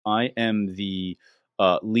I am the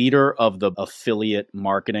leader of the affiliate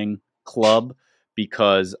marketing club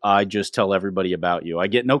because I just tell everybody about you. I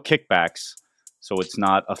get no kickbacks, so it's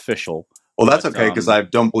not official. Well, that's okay because I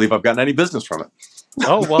don't believe I've gotten any business from it.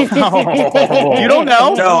 Oh, well, you don't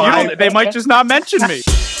know. No, they might just not mention me.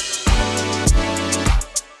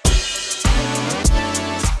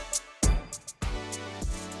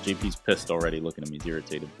 JP's pissed already looking at me. He's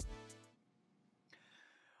irritated.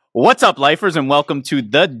 What's up, lifers, and welcome to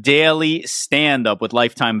the Daily Standup with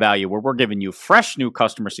Lifetime Value, where we're giving you fresh new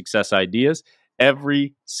customer success ideas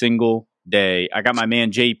every single day. I got my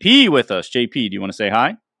man JP with us. JP, do you want to say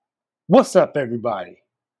hi? What's up, everybody?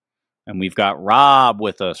 And we've got Rob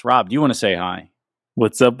with us. Rob, do you want to say hi?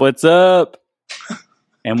 What's up? What's up?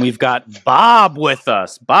 And we've got Bob with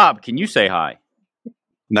us. Bob, can you say hi?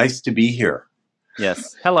 Nice to be here.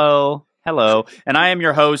 Yes. Hello. Hello. And I am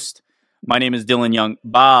your host. My name is Dylan Young.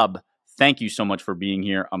 Bob, thank you so much for being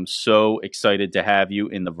here. I'm so excited to have you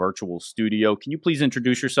in the virtual studio. Can you please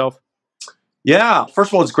introduce yourself? Yeah.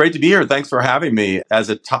 First of all, it's great to be here. Thanks for having me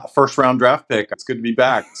as a first round draft pick. It's good to be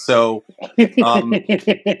back. So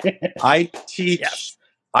I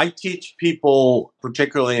teach people,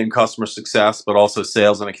 particularly in customer success, but also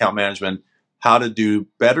sales and account management, how to do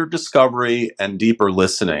better discovery and deeper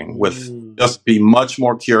listening with just be much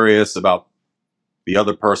more curious about the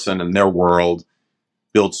other person and their world,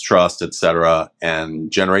 builds trust, etc.,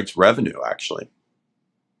 and generates revenue, actually.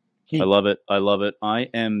 I love it. I love it. I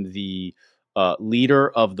am the leader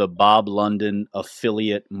of the Bob London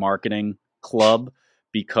affiliate marketing club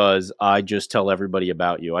because I just tell everybody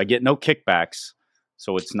about you. I get no kickbacks,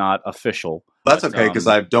 so it's not official. That's okay because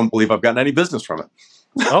I don't believe I've gotten any business from it.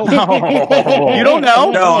 Oh, you don't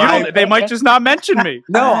know? No, they might just not mention me.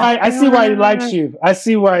 No, I see why he likes you. I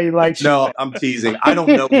see why he likes you. No, I'm teasing. I don't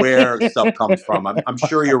know where stuff comes from. I'm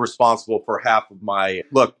sure you're responsible for half of my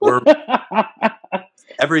look.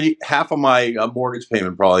 Every half of my mortgage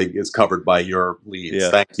payment probably is covered by your leads.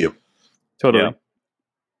 Yeah. Thank you. Totally. Yeah.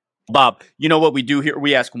 Bob, you know what we do here?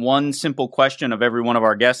 We ask one simple question of every one of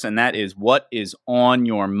our guests, and that is, what is on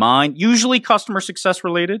your mind? Usually customer success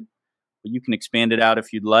related, but you can expand it out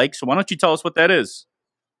if you'd like. So why don't you tell us what that is?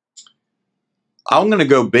 I'm going to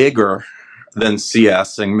go bigger than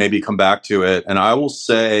CS and maybe come back to it. And I will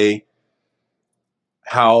say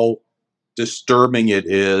how disturbing it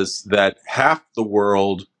is that half the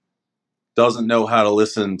world doesn't know how to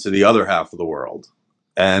listen to the other half of the world.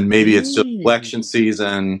 And maybe it's just election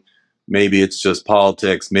season. Maybe it's just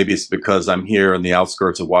politics. Maybe it's because I'm here in the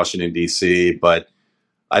outskirts of Washington, D.C. But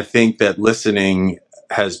I think that listening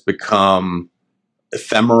has become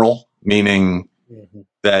ephemeral, meaning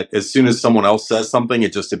that as soon as someone else says something,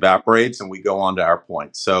 it just evaporates and we go on to our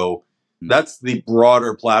point. So that's the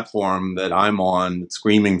broader platform that I'm on,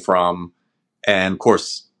 screaming from. And of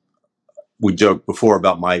course, we joked before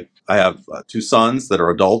about I have two sons that are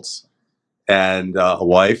adults and a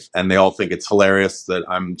wife, and they all think it's hilarious that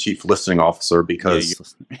I'm chief listening officer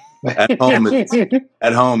because at home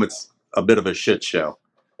it's a bit of a shit show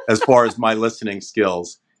as far as my listening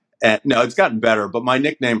skills. And no, it's gotten better, but my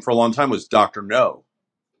nickname for a long time was Dr. No,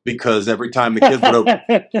 because every time the kids would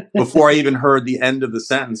open, before I even heard the end of the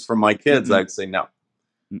sentence from my kids, I'd say no.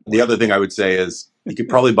 The other thing I would say is you could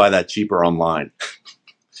probably buy that cheaper online.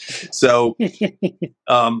 So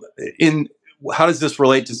how does this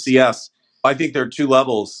relate to CS? I think there are two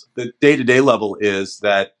levels. The day-to-day level is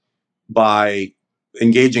that by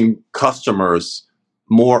engaging customers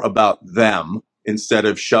more about them instead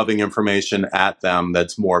of shoving information at them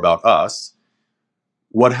that's more about us,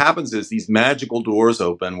 what happens is these magical doors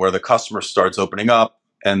open where the customer starts opening up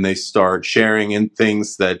and they start sharing in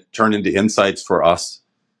things that turn into insights for us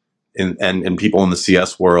and people in the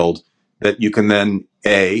CS world that you can then,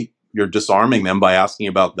 you're disarming them by asking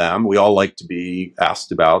about them. We all like to be asked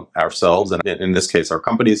about ourselves, and in this case, our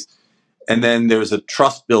companies. And then there's a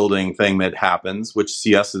trust building thing that happens, which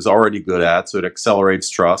CS is already good at, so it accelerates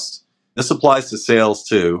trust. This applies to sales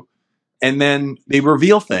too. And then they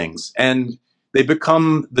reveal things, and they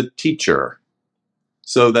become the teacher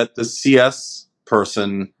so that the CS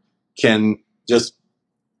person can just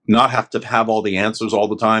not have to have all the answers all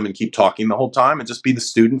the time and keep talking the whole time and just be the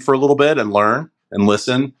student for a little bit and learn and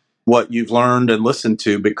listen. What you've learned and listened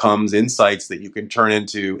to becomes insights that you can turn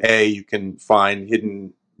into, you can find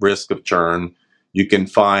hidden risk of churn. You can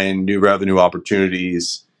find new revenue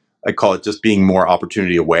opportunities. I call it just being more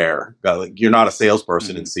opportunity aware. Like, you're not a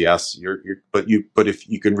salesperson in CS, but if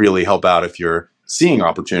you can really help out if you're seeing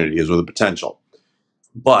opportunities with the potential.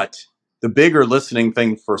 But the bigger listening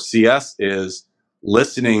thing for CS is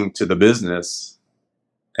listening to the business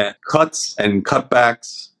and cuts and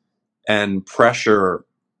cutbacks and pressure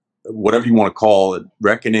whatever you want to call it,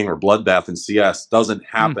 reckoning or bloodbath in CS doesn't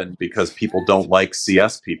happen because people don't like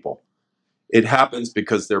CS people. It happens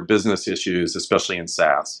because there are business issues, especially in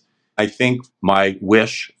SaaS. I think my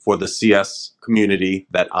wish for the CS community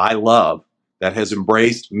that I love, that has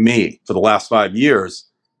embraced me for the last 5 years,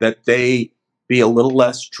 that they be a little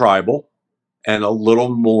less tribal and a little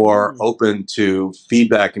more open to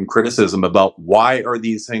feedback and criticism about why are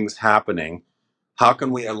these things happening? How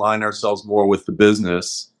can we align ourselves more with the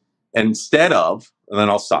business instead of, and then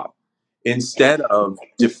I'll stop, instead of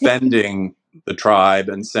defending the tribe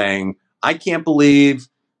and saying, I can't believe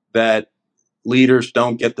that leaders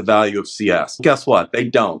don't get the value of CS. Guess what? They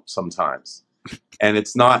don't sometimes. And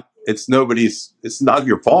it's not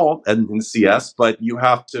your fault in CS, but you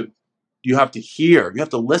have to hear, you have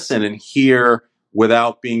to listen and hear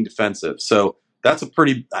without being defensive. So that's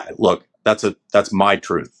that's my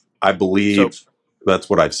truth. I believe that's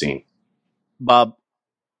what I've seen. Bob,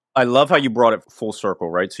 I love how you brought it full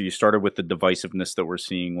circle, right? So you started with the divisiveness that we're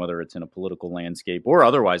seeing, whether it's in a political landscape or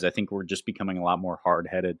otherwise. I think we're just becoming a lot more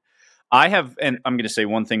hard-headed. And I'm going to say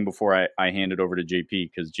one thing before I hand it over to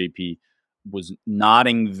JP, because JP was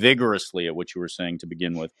nodding vigorously at what you were saying to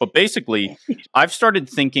begin with. But basically, I've started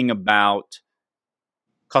thinking about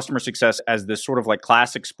customer success as this sort of like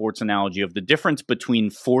classic sports analogy of the difference between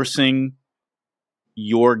forcing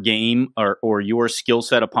your game or your skill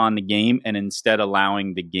set upon the game and instead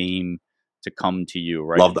allowing the game to come to you,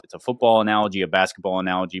 right? Love that. It's a football analogy, a basketball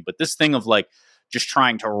analogy, but this thing of like just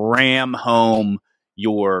trying to ram home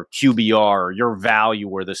your QBR or your value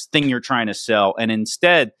or this thing you're trying to sell. And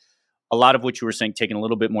instead, a lot of what you were saying, taking a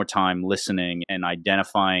little bit more time listening and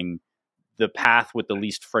identifying the path with the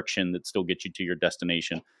least friction that still gets you to your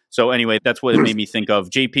destination. So anyway, that's what it made me think of.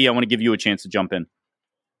 JP, I want to give you a chance to jump in.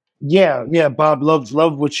 Yeah, Bob, love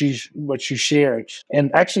what you shared.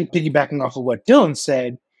 And actually piggybacking off of what Dylan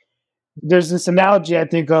said, there's this analogy I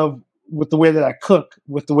think of with the way that I cook,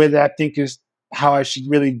 with the way that I think is how I should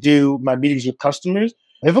really do my meetings with customers.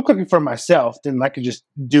 If I'm cooking for myself, then I can just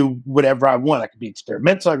do whatever I want. I can be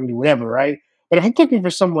experimental, I can do whatever, right? But if I'm cooking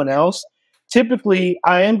for someone else, typically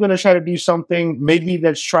I am going to try to do something maybe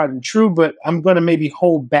that's tried and true, but I'm going to maybe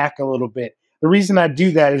hold back a little bit. The reason I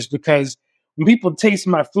do that is because when people taste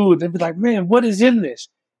my food, they'll be like, man, what is in this?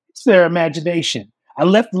 It's their imagination. I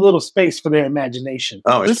left a little space for their imagination.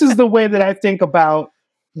 This is the way that I think about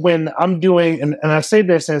when I'm doing, and I say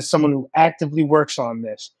this as someone who actively works on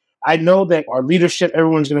this. I know that our leadership,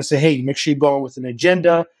 everyone's going to say, hey, make sure you're going with an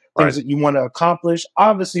agenda, things that you want to accomplish.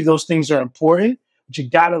 Obviously, those things are important, but you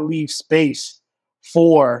got to leave space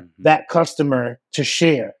for that customer to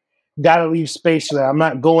share. Got to leave space so that I'm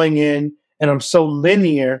not going in and I'm so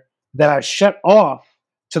linear that I shut off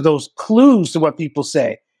to those clues to what people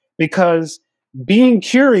say. Because being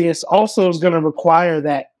curious also is going to require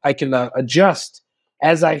that I can adjust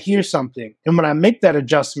as I hear something. And when I make that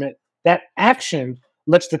adjustment, that action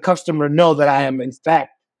lets the customer know that I am, in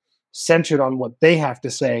fact, centered on what they have to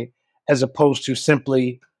say, as opposed to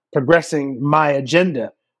simply progressing my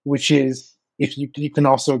agenda, which is, if you can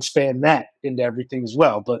also expand that into everything as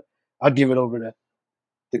well. But I'll give it over to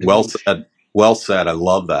the Well said. Well said. I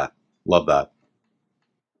love that. Love that.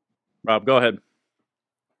 Rob, go ahead.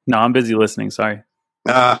 No, I'm busy listening. Sorry.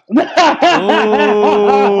 Good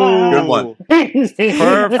one. Perfect.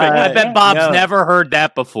 I bet Bob's never heard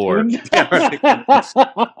that before.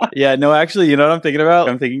 Yeah, no, actually, you know what I'm thinking about?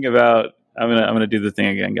 I'm gonna do the thing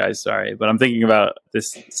again, guys. Sorry, but I'm thinking about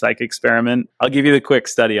this psych experiment. I'll give you the quick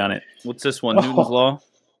study on it. What's this one? Newton's Law?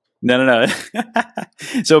 No.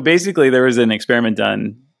 So basically, there was an experiment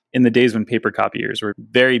done in the days when paper copiers were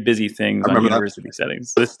very busy things on university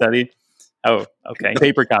settings. This study. Oh, okay.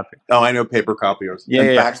 Paper copy. Oh, I know paper copiers.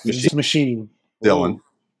 Yeah. Fax machine. Dylan.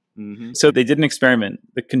 Mm-hmm. So they did an experiment.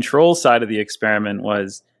 The control side of the experiment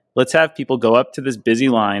was, let's have people go up to this busy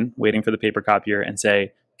line waiting for the paper copier and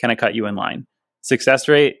say, can I cut you in line? Success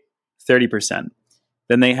rate, 30%.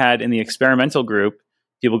 Then they had in the experimental group,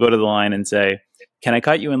 people go to the line and say, can I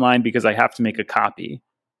cut you in line because I have to make a copy?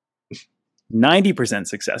 90%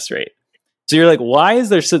 success rate. So you're like, why is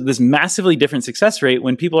there this massively different success rate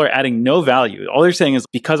when people are adding no value? All they're saying is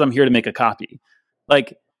because I'm here to make a copy.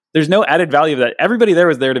 Like, there's no added value of that. Everybody there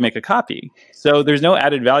was there to make a copy. So there's no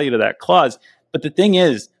added value to that clause. But the thing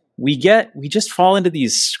is, we just fall into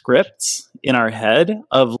these scripts in our head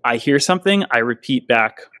of, I hear something, I repeat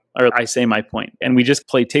back, or I say my point. And we just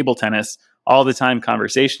play table tennis all the time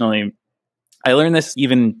conversationally. I learned this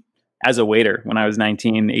even as a waiter when I was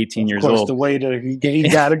 19, 18 years old. Of course, the waiter, you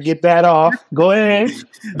got to get that off. Go ahead.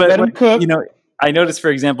 But let him cook. You know, I noticed, for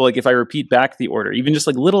example, like if I repeat back the order, even just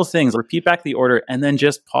like little things, repeat back the order and then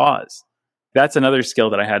just pause. That's another skill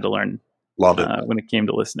that I had to learn. Love it. When it came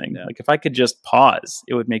to listening. Like if I could just pause,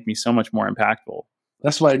 it would make me so much more impactful.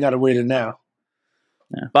 That's why I got to wait it now.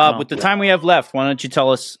 Yeah. Bob, with the time we have left, why don't you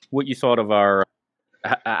tell us what you thought of our,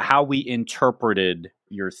 how we interpreted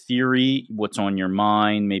your theory, what's on your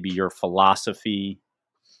mind, maybe your philosophy.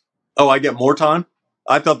 Oh, I get more time?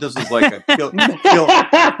 I thought this was like a kill.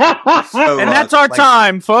 So, and that's our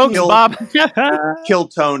time, folks. Bob. Kill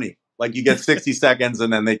Tony. Like you get 60 seconds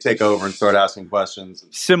and then they take over and start asking questions.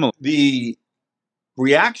 Similar. The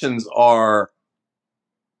reactions are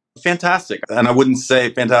fantastic. And I wouldn't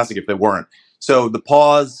say fantastic if they weren't. So the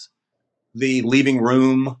pause, the leaving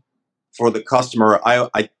room for the customer,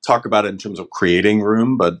 I talk about it in terms of creating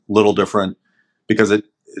room, but a little different because it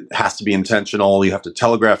has to be intentional. You have to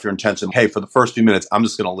telegraph your intention. Hey, for the first few minutes, I'm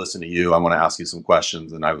just going to listen to you. I want to ask you some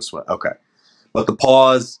questions. And I was, okay. But the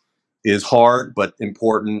pause is hard, but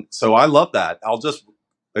important. So I love that. I'll just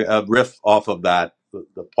riff off of that,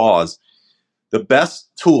 the pause. The best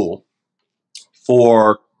tool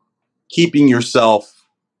for keeping yourself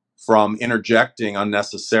from interjecting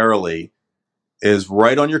unnecessarily is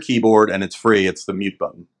right on your keyboard, and it's free. It's the mute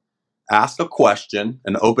button. Ask a question,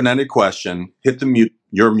 an open-ended question, hit the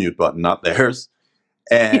your mute button, not theirs,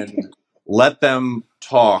 and let them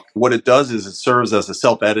talk. What it does is it serves as a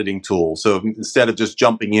self-editing tool. So instead of just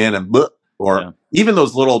jumping in and even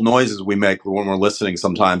those little noises we make when we're listening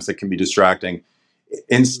sometimes that can be distracting.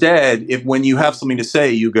 Instead, when you have something to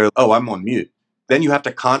say, you go, oh, I'm on mute. Then you have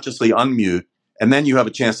to consciously unmute. And then you have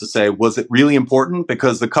a chance to say, was it really important?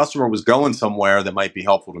 Because the customer was going somewhere that might be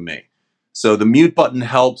helpful to me. So the mute button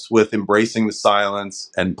helps with embracing the silence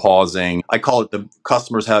and pausing. I call it the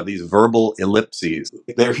customers have these verbal ellipses.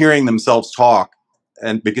 They're hearing themselves talk.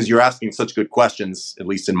 And because you're asking such good questions, at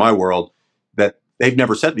least in my world, that they've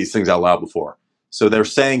never said these things out loud before. So they're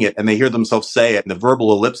saying it and they hear themselves say it. And the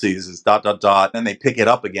verbal ellipses is ... And they pick it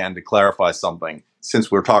up again to clarify something. Since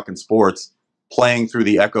we're talking sports, playing through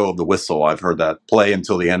the echo of the whistle. I've heard that. Play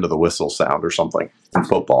until the end of the whistle sound or something in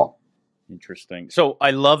football. Interesting. So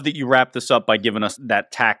I love that you wrap this up by giving us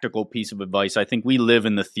that tactical piece of advice. I think we live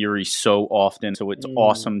in the theory so often. So it's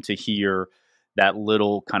awesome to hear that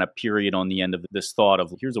little kind of period on the end of this thought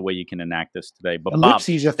of here's a way you can enact this today. But Bob,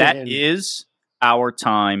 that is our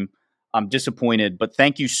time. I'm disappointed, but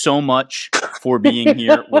thank you so much for being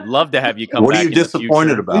here. Would love to have you come back. What are you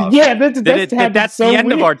disappointed about? Yeah, that's the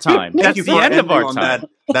end of our time. That's the end of our time.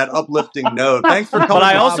 That uplifting note. Thanks for coming. But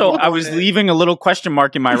I was leaving a little question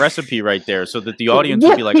mark in my recipe right there so that the audience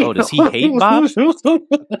would be like, oh, does he hate Bob? Does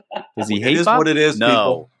he hate Bob? It is what it is, no.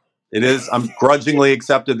 People. It is. I'm grudgingly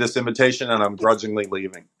accepted this invitation and I'm grudgingly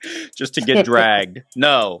leaving. Just to get dragged.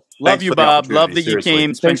 No. Love you, Bob. Love that you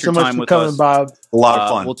came. Spent your time with us. Bob. A lot of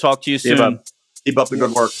fun. We'll talk to you soon. Yeah, keep up the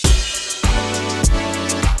good work.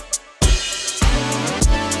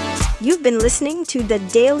 You've been listening to the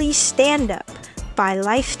Daily Standup by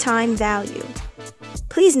Lifetime Value.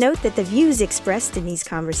 Please note that the views expressed in these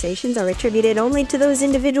conversations are attributed only to those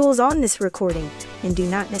individuals on this recording and do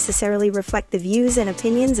not necessarily reflect the views and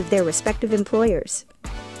opinions of their respective employers.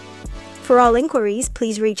 For all inquiries,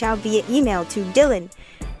 please reach out via email to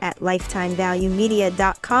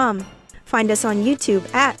dylan@lifetimevaluemedia.com. Find us on YouTube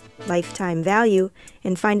 @LifetimeValue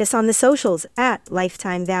and find us on the socials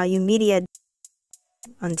 @LifetimeValueMedia.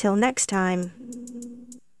 Until next time.